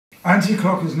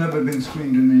Anti-Clock has never been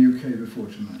screened in the UK before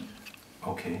tonight.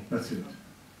 Okay. That's it.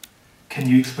 Can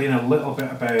you explain a little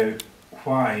bit about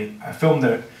why a film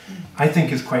that I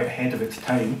think is quite ahead of its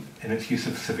time in its use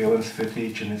of surveillance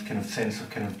footage and its kind of sense of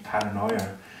kind of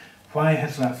paranoia, why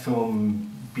has that film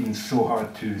been so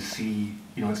hard to see?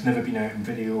 You know, it's never been out in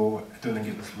video. I don't think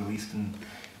it was released in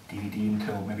DVD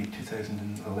until maybe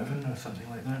 2011 or something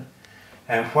like that.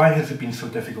 Why has it been so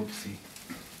difficult to see?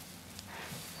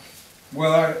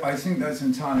 Well, I think that's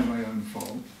entirely my own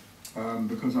fault,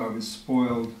 because I was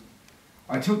spoiled.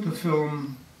 I took the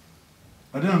film,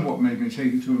 I don't know what made me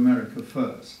take it to America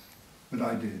first, but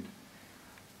I did.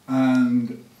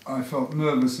 And I felt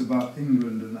nervous about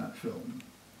England in that film.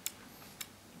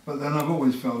 But then I've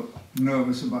always felt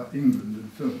nervous about England in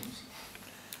films.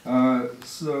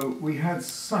 So we had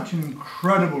such an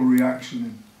incredible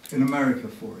reaction in America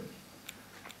for it.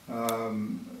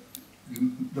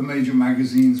 The major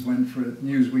magazines went for it.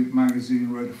 Newsweek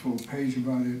magazine wrote a full page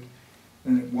about it,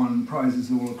 and it won prizes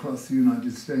all across the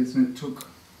United States, and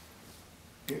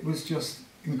it was just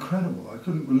incredible. I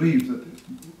couldn't believe that,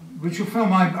 which a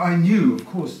film I knew, of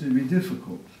course, to be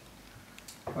difficult.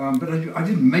 But I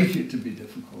didn't make it to be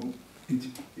difficult. It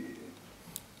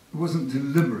wasn't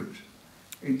deliberate.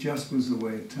 It just was the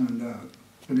way it turned out.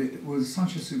 But it was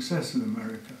such a success in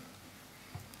America.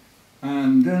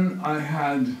 And then I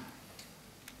had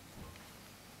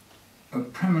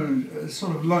a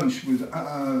sort of lunch with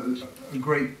a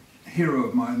great hero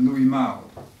of mine, Louis Malle,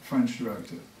 French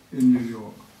director, in New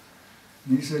York.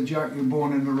 And he said, "Jack, you're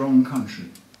born in the wrong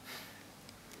country.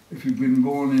 If you'd been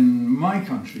born in my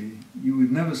country, you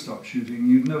would never stop shooting.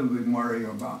 You'd never been worrying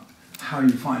about how you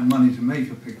find money to make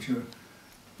a picture.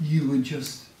 You would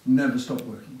just never stop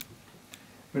working.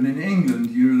 But in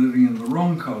England, you're living in the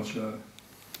wrong culture,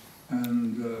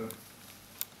 and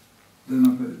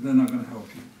they're not going to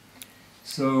help you."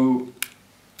 So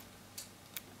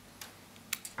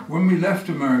when we left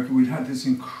America, we'd had this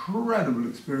incredible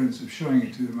experience of showing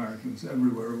it to the Americans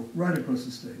everywhere, right across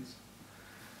the States.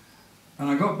 And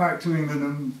I got back to England,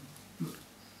 and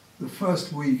the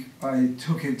first week I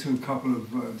took it to a couple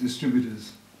of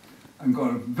distributors and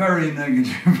got a very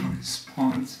negative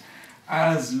response,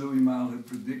 as Louis Malle had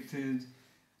predicted.